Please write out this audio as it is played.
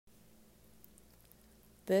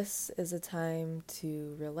This is a time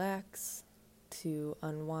to relax, to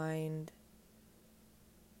unwind,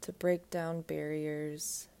 to break down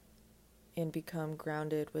barriers, and become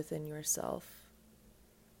grounded within yourself.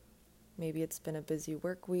 Maybe it's been a busy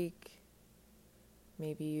work week.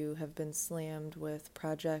 Maybe you have been slammed with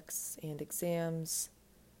projects and exams.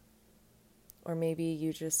 Or maybe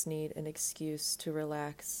you just need an excuse to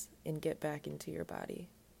relax and get back into your body.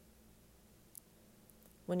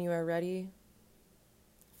 When you are ready,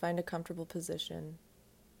 find a comfortable position,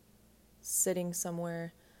 sitting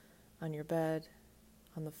somewhere on your bed,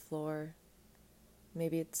 on the floor.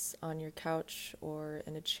 Maybe it's on your couch or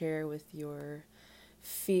in a chair with your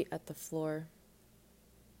feet at the floor.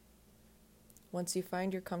 Once you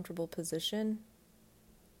find your comfortable position,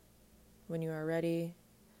 when you are ready,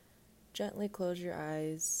 gently close your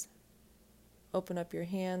eyes, open up your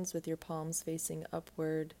hands with your palms facing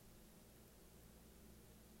upward,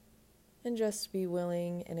 and just be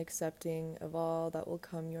willing and accepting of all that will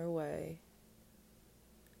come your way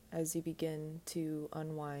as you begin to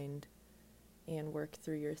unwind and work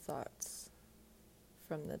through your thoughts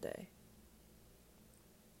from the day.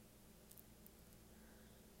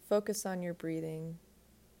 Focus on your breathing,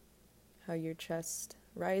 how your chest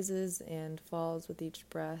rises and falls with each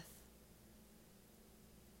breath,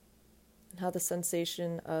 and how the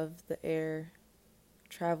sensation of the air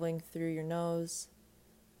traveling through your nose,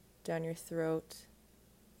 down your throat,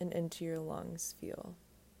 and into your lungs feel.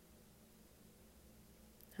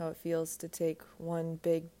 How it feels to take one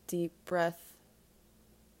big deep breath,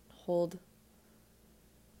 hold,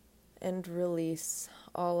 and release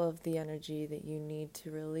all of the energy that you need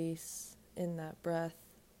to release in that breath,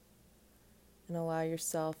 and allow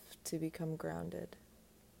yourself to become grounded.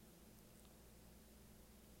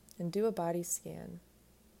 And do a body scan.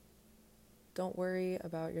 Don't worry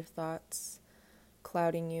about your thoughts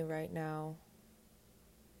clouding you right now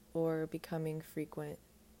or becoming frequent.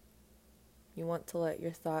 You want to let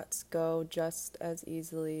your thoughts go just as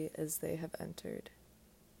easily as they have entered.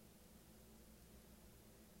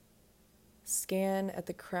 Scan at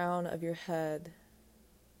the crown of your head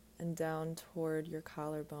and down toward your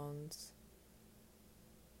collarbones.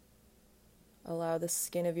 Allow the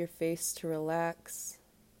skin of your face to relax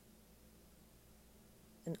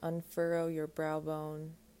and unfurrow your brow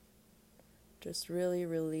bone. Just really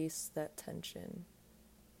release that tension.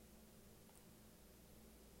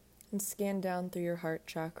 And scan down through your heart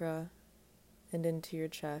chakra and into your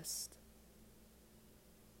chest.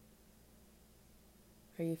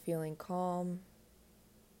 Are you feeling calm?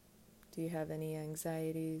 Do you have any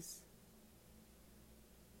anxieties?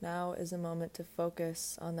 Now is a moment to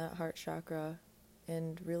focus on that heart chakra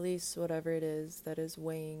and release whatever it is that is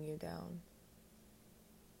weighing you down.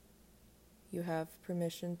 You have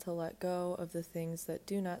permission to let go of the things that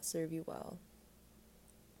do not serve you well.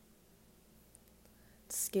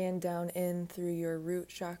 Scan down in through your root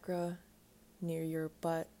chakra near your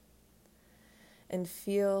butt and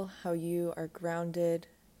feel how you are grounded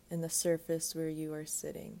in the surface where you are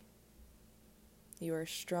sitting. You are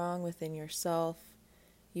strong within yourself.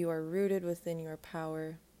 You are rooted within your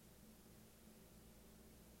power.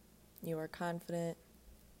 You are confident.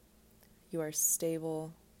 You are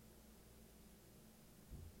stable.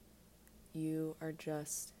 You are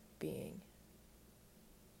just being.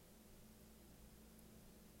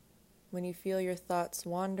 When you feel your thoughts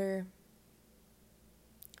wander,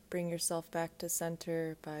 bring yourself back to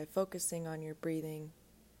center by focusing on your breathing.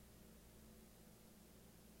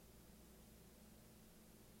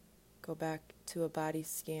 Go back to a body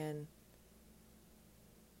scan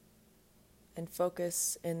and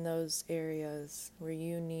focus in those areas where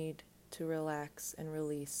you need to relax and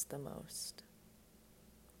release the most.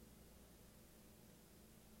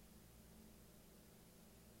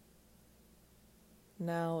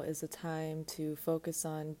 Now is a time to focus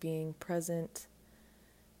on being present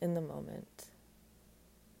in the moment.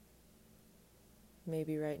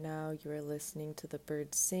 Maybe right now you are listening to the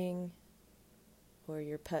birds sing, or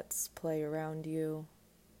your pets play around you,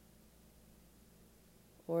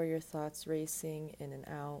 or your thoughts racing in and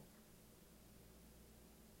out.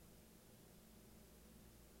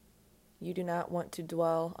 You do not want to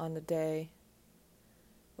dwell on the day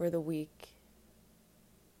or the week.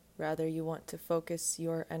 Rather, you want to focus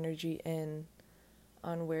your energy in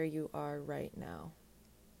on where you are right now.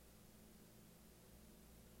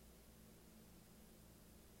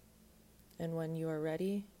 And when you are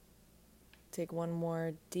ready, take one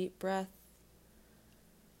more deep breath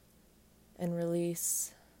and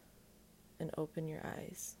release and open your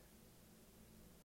eyes.